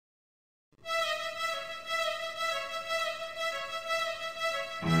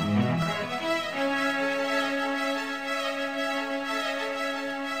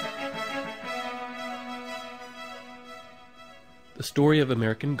story of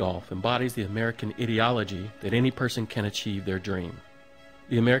American golf embodies the American ideology that any person can achieve their dream.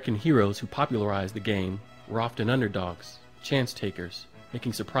 The American heroes who popularized the game were often underdogs, chance takers,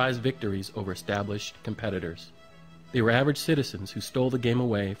 making surprise victories over established competitors. They were average citizens who stole the game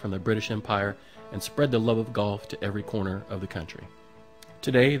away from the British Empire and spread the love of golf to every corner of the country.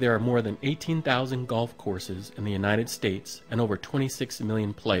 Today, there are more than 18,000 golf courses in the United States and over 26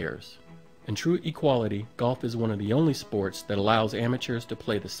 million players. In true equality, golf is one of the only sports that allows amateurs to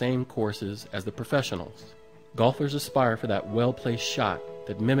play the same courses as the professionals. Golfers aspire for that well-placed shot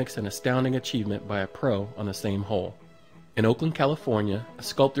that mimics an astounding achievement by a pro on the same hole. In Oakland, California, a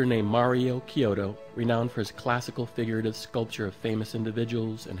sculptor named Mario Chiodo, renowned for his classical figurative sculpture of famous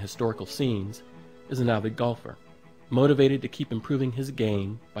individuals and historical scenes, is an avid golfer. Motivated to keep improving his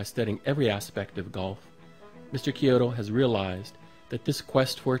game by studying every aspect of golf, Mr. Chiodo has realized that this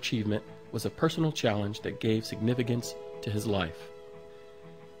quest for achievement was a personal challenge that gave significance to his life.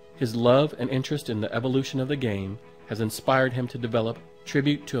 His love and interest in the evolution of the game has inspired him to develop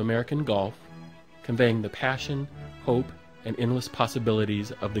Tribute to American Golf, conveying the passion, hope, and endless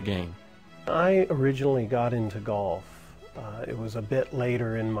possibilities of the game. I originally got into golf. It was a bit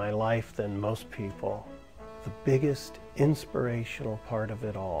later in my life than most people. The biggest inspirational part of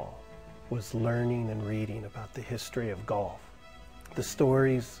it all was learning and reading about the history of golf. The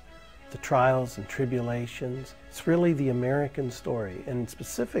stories, the trials and tribulations. It's really the American story, and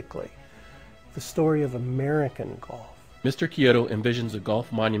specifically the story of American golf. Mr. Chiodo envisions a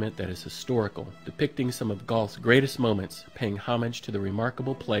golf monument that is historical, depicting some of golf's greatest moments, paying homage to the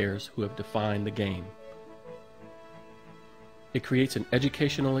remarkable players who have defined the game. It creates an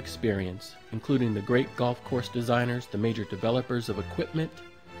educational experience, including the great golf course designers, the major developers of equipment,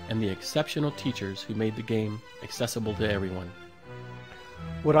 and the exceptional teachers who made the game accessible to everyone.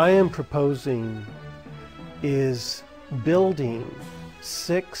 What I am proposing is building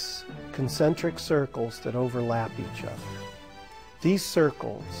 6 concentric circles that overlap each other. These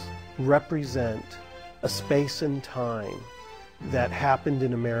circles represent a space and time that happened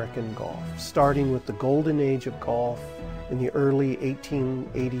in American golf, starting with the golden age of golf in the early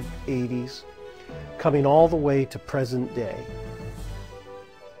 1880s, coming all the way to present day.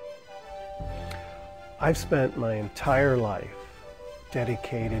 I've spent my entire life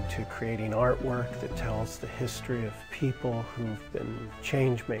dedicated to creating artwork that tells the history of people who've been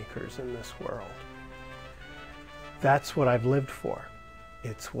change makers in this world. That's what I've lived for.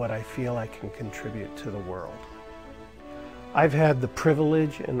 It's what I feel I can contribute to the world. I've had the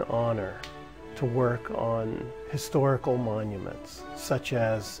privilege and honor to work on historical monuments, such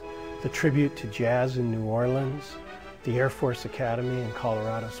as the Tribute to Jazz in New Orleans, the Air Force Academy in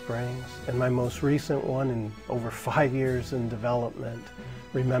Colorado Springs, and my most recent one in over 5 years in development,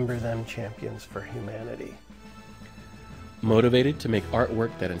 Remember Them Champions for Humanity. Motivated to make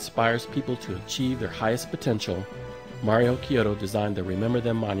artwork that inspires people to achieve their highest potential, Mario Chiodo designed the Remember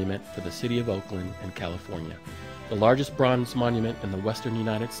Them monument for the city of Oakland in California. The largest bronze monument in the western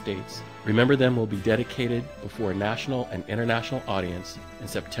United States, Remember Them will be dedicated before a national and international audience in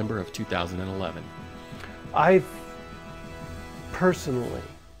September of 2011. I've personally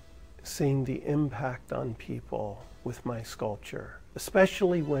seen the impact on people with my sculpture,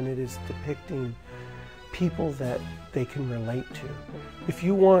 especially when it is depicting people that they can relate to. If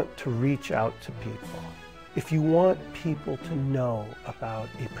you want to reach out to people, if you want people to know about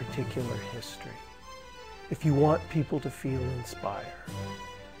a particular history, if you want people to feel inspired,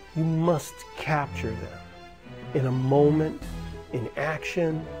 you must capture them in a moment, in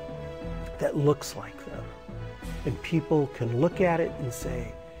action that looks like them. And people can look at it and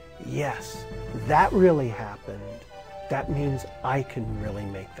say, yes, that really happened. That means I can really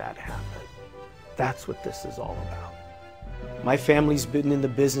make that happen. That's what this is all about. My family's been in the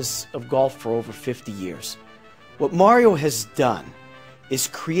business of golf for over 50 years. What Mario has done is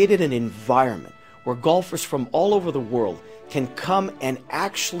created an environment where golfers from all over the world can come and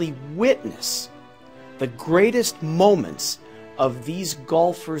actually witness the greatest moments of these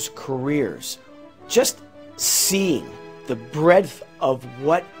golfers' careers. Just seeing the breadth of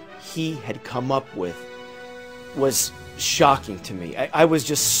what he had come up with was shocking to me. I was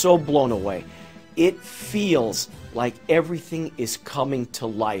just so blown away. It feels like everything is coming to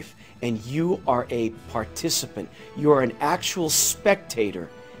life and you are a participant. You are an actual spectator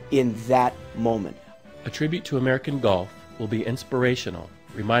in that moment. A tribute to American golf will be inspirational,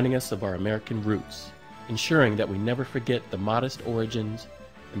 reminding us of our American roots, ensuring that we never forget the modest origins,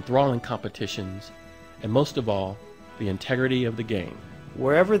 enthralling competitions, and most of all, the integrity of the game.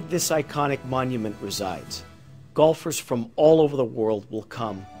 Wherever this iconic monument resides, golfers from all over the world will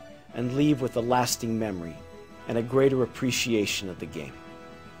come and leave with a lasting memory and a greater appreciation of the game.